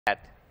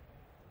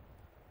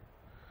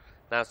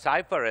Now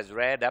Cypher is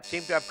red up,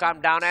 seem to have come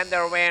down and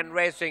they're away and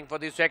racing for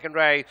the second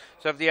race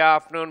of the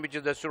afternoon, which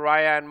is the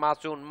Suraiya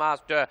Masoom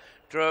Master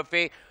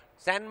Trophy.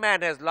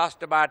 Sandman has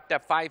lost about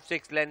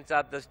 5-6 lengths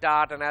at the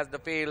start, and as the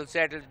field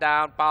settles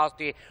down past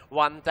the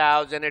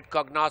 1,000,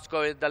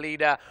 COGNOSCO is the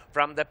leader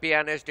from the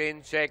Pianist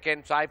in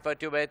second, Cypher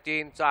to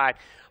 18 side.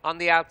 On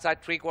the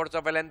outside, 3/4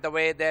 of a length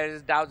away, there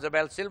is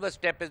Dowsabel. Silver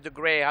Step is the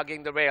grey,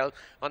 hugging the rail.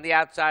 On the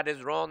outside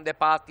is Ron. They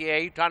pass the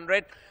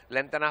 800.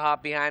 Length and a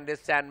half behind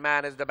is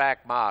Sandman is the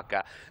back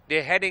marker.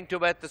 They're heading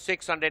towards the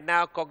 600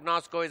 now.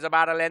 COGNOSCO is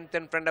about a length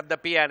in front of the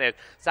Pianist.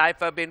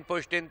 Cypher been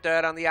pushed in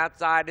third. On the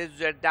outside is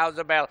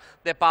Dowsabel.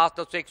 They pass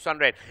the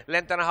 600.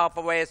 Length and a half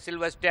away is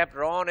Silver Step.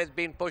 Ron has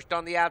been pushed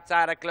on the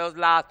outside. A close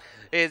last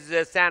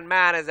is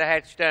Sandman as a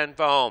head turn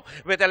for home.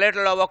 With a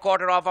little over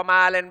 1/4 of a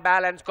mile in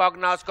balance,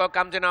 COGNOSCO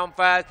comes in on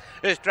first.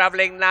 Is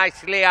travelling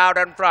nicely out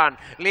in front.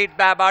 Leads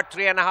by about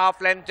 3.5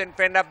 lengths in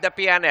front of the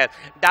Pianist.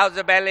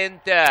 Dowsabel in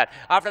third.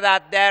 After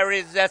that, there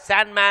is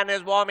Sandman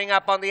is warming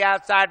up on the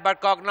outside,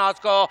 but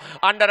COGNOSCO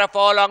under a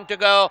furlong to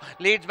go.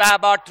 Leads by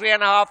about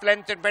 3.5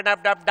 lengths in front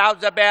of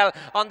Dowsabel.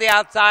 On the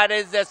outside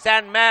is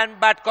Sandman,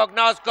 but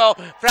COGNOSCO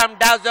from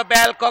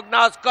Dowsabel.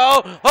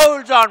 COGNOSCO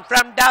holds on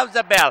from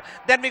Dowsabel.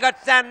 Then we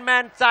got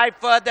Sandman,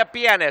 Cypher, the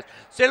Pianist.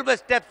 Silver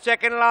Step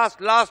second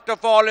last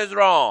of all is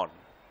Ron.